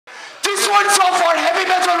one so far heavy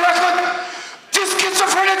metal record. This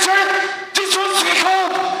schizophrenia. This one's to be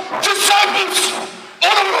called Disciples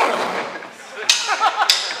of the Lord.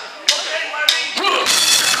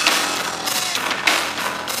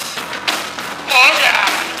 Oh yeah.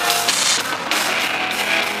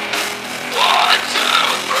 1, 2,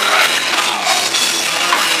 3.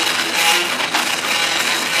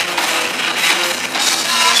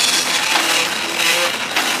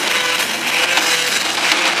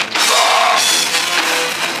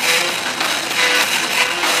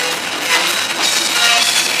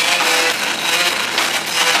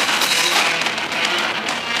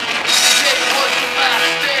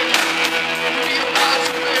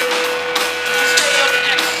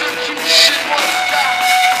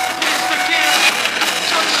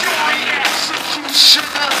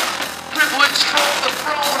 Privilege from the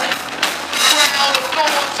throne, crown of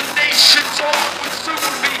thorns and nations all would soon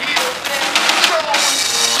be healed and controlled.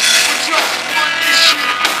 With just one issue,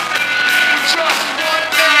 with just one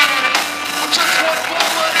man, with just one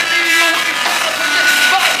woman in the universe,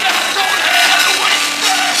 my God don't have to waste.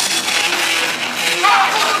 I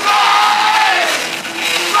will rise!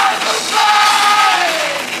 I will rise!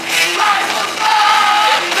 I will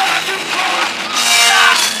rise! Not to cross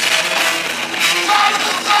I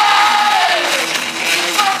will rise! I will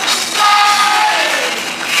rise!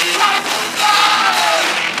 I will rise!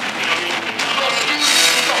 The students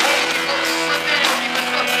of the Holy Ghost, and then even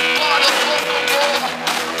the God of the Lord,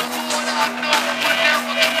 the Lord I know will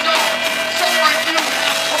never condone. Suffering you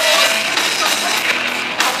have caused the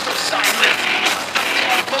silence of silence.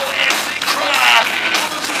 The answering cry.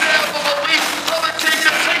 Others who never believe, other take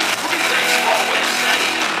the take who thinks always say,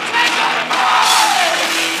 take on a mind.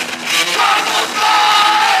 I will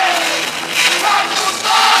rise. I will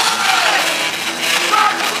rise. I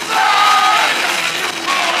will rise. You cross the path.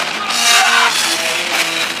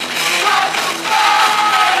 I will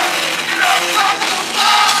rise. You know I will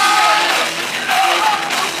rise. You know I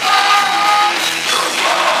will rise.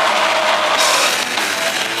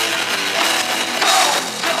 Don't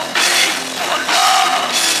tell me for love.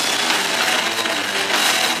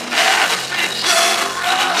 It's your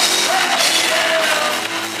right.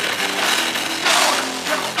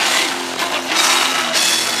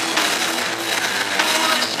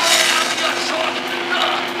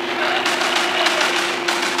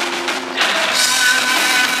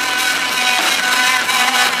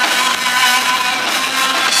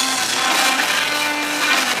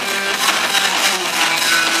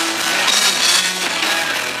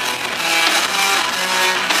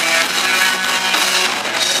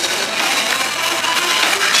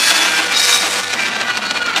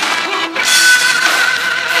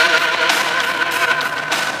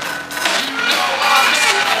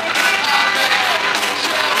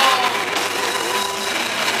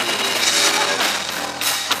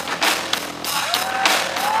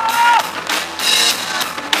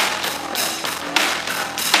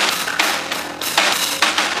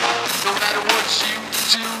 No matter what you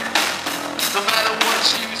do, no matter what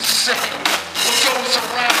you say, what goes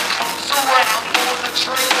around comes around. For the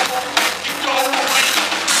train won't make you go away.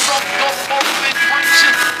 From the moment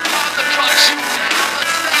preaching, time to cut you down the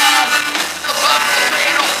side. The Bible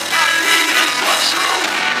ain't all I need is what's true.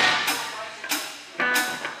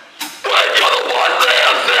 When you're the one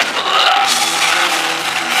living life,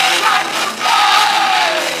 I will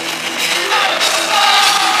rise. I will rise.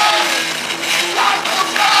 I will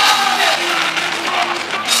rise.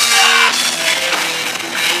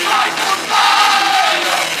 I will rise.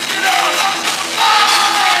 You know I will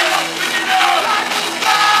rise. You know I will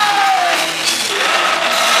rise.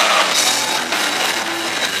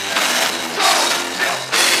 Don't tell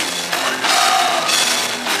me for love.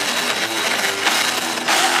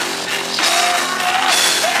 It's your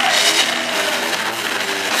right.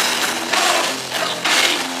 Don't tell me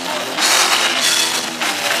for love.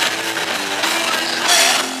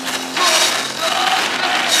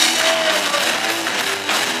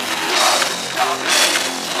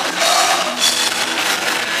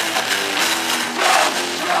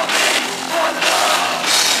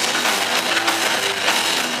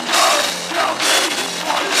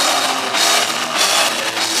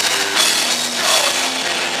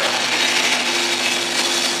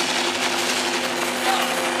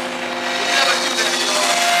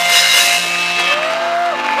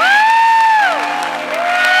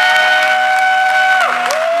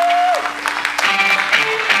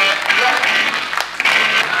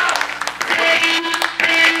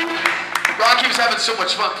 Rocky was having so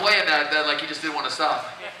much fun playing that like he just didn't want to stop.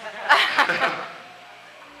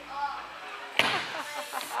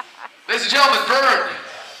 Ladies and gentlemen, Bird.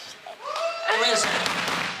 Who is it?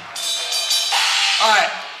 All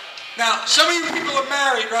right. Now, some of you people are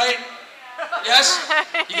married, right? Yes?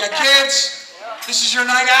 You got kids? This is your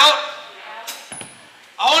night out?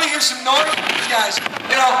 I want to hear some noise from you guys.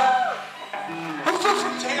 You know, who flew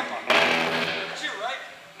from Tampa? It's you, right?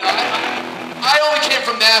 No, I only came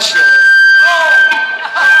from Nashville. Oh!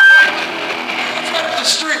 Let's right up the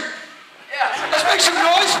street. Yeah. Let's make some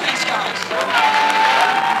noise for these guys.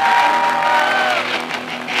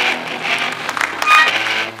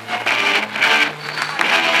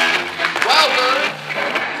 Wow, dude.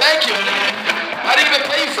 Thank you. I didn't even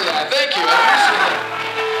pay you for that. Thank you. I appreciate it.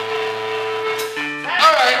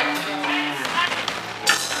 All right.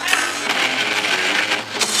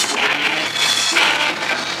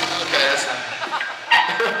 Okay, that's not.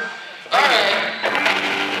 All right.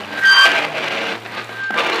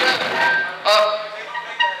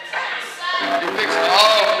 You're fixing.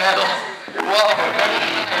 Oh, metal. Whoa.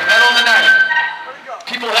 Metal in the night.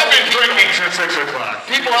 People I've been drinking since 6 o'clock.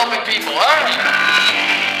 People helping people. All right.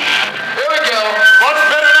 Here we go. What's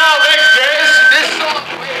better now? Thanks, James. This song.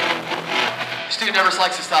 This dude never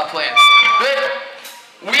likes to stop playing.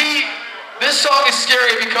 This song is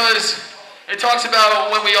scary because it talks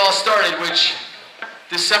about when we all started, which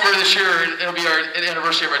December this year, it'll be our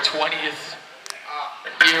anniversary of our 20th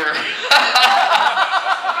year.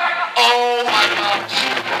 Oh my gosh.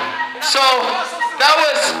 So that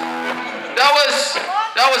was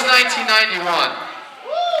 1991.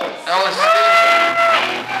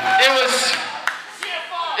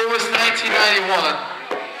 It was 1991.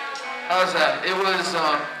 How's that? It was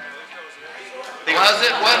how's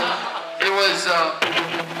it? What? It was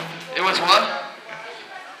what?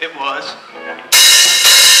 It was.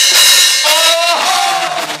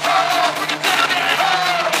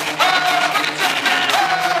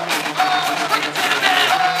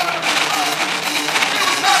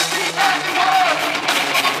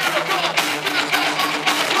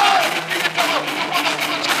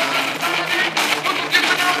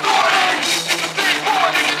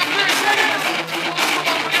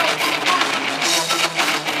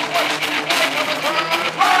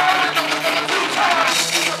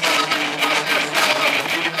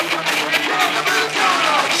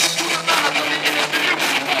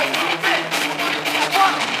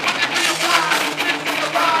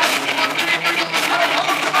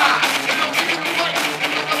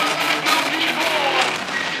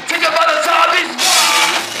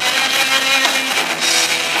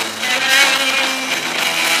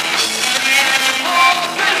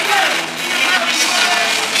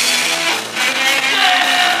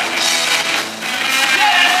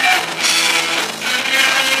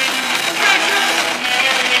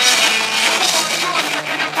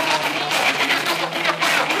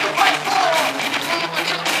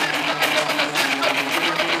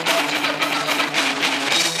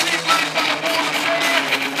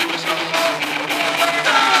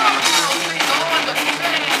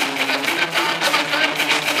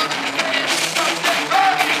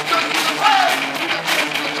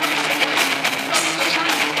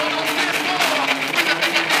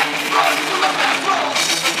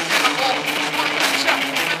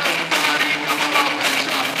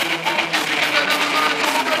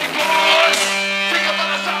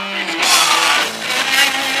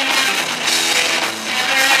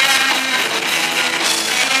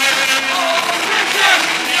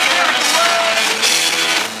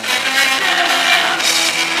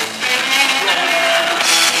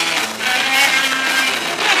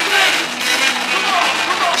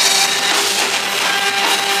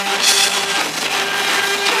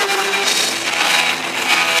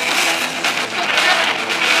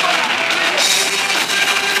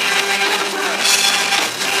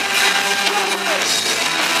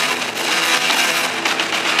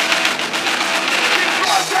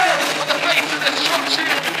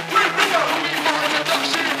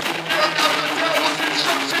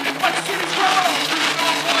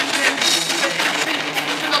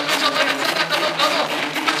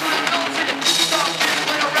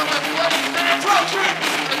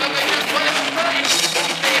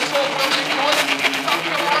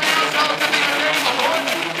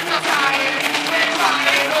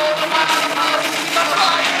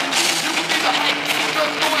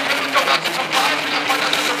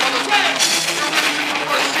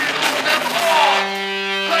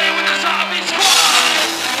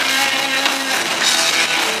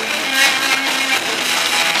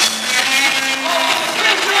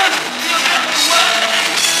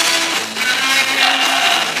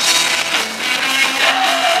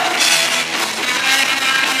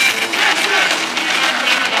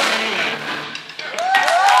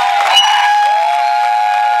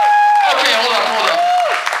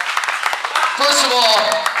 all,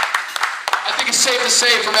 I think it's safe to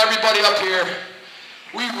say from everybody up here,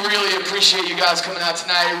 we really appreciate you guys coming out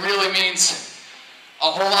tonight. It really means a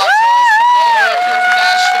whole lot to us coming all the way up here from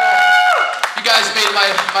Nashville. You guys made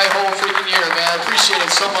my whole freaking year, man. I appreciate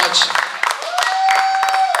it so much.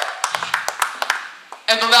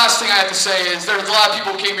 And the last thing I have to say is there's a lot of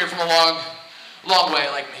people who came here from a long way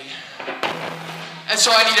like me. And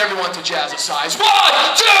so I need everyone to jazz us size. 1, 2, 3,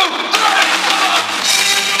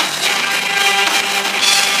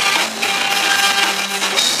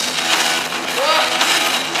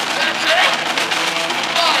 That's it?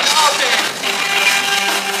 Fine, I'll dance.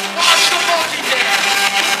 Watch the monkey dance.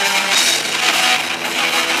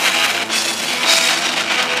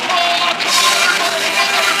 Oh, come on everybody, come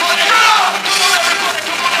on everybody. Get up! Come on everybody,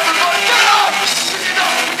 come on everybody. Get up! Get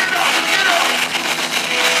up, get up, get up.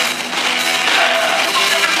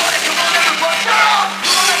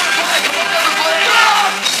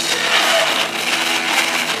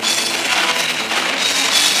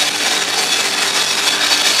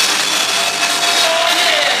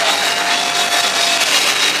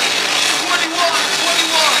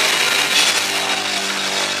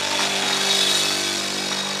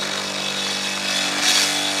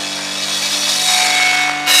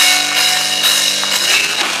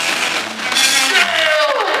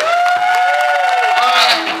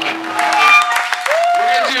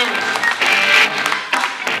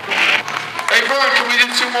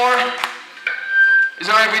 Is it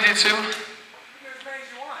alright if we do 2?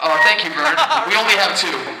 Oh, thank you, Vern. We only have 2. So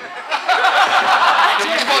you're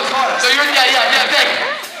supposed to. So you're, yeah, thank you.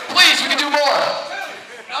 Please, we can do more.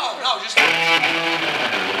 No, just. All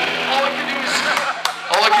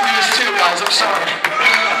I can do is 2, guys. I'm sorry.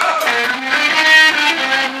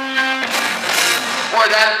 Boy,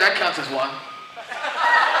 that counts as 1.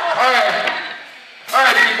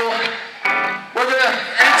 Alright, people.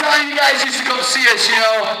 Anytime you guys used to come see us, you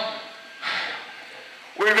know,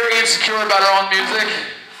 we're very insecure about our own music.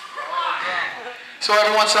 So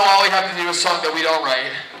every once in a while we have to do a song that we don't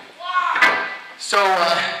write. So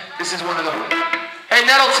this is one of them. Hey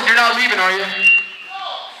Nettleton, you're not leaving, are you?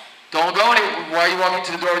 Don't go anywhere. Why are you walking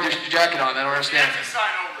to the door with your jacket on? I don't understand. Exit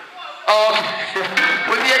sign over. Oh, okay.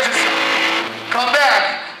 With the exit sign. Come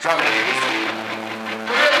back.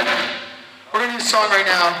 We're gonna do a song right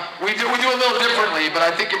now. We do a little differently, but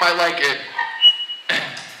I think you might like it.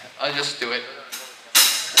 I'll just do it.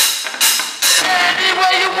 Any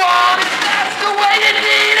way you want it, that's the way you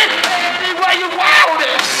need it. Any way you want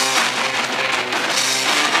it.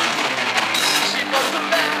 She knows the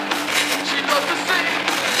laugh, she knows the sing,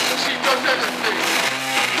 she knows everything.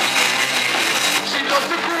 She knows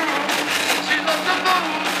the groove, she knows the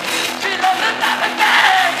move, she knows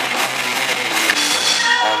everything.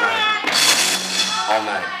 All night. All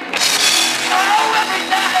night. Oh, every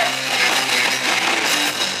night.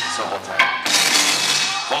 So hold tight.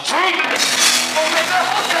 Hold true! Oh, the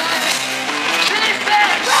whole time. She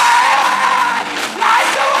said,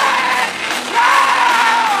 right away,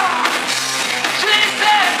 She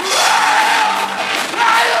said,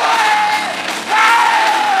 right away,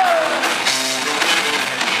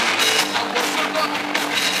 I was so lucky,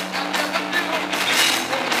 I never knew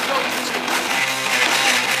what was going to.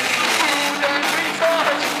 Food and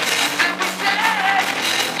retouch, and we said,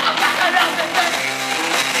 I'm not gonna say.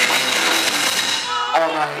 All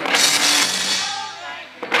night.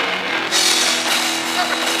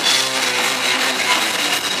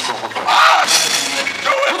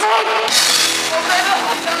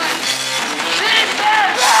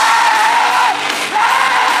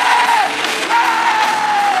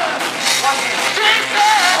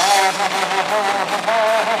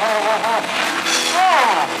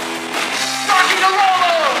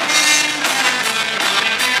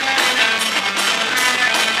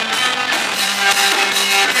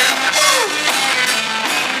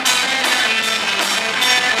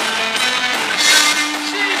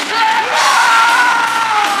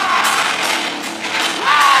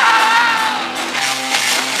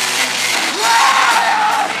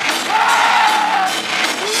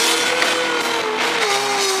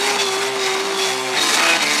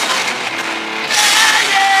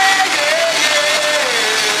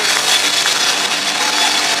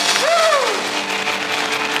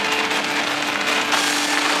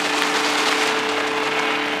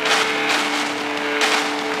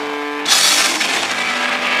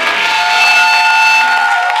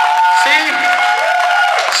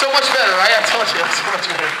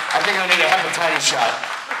 I think I need a hepatitis shot.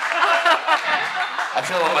 I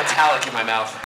feel a metallic in my mouth.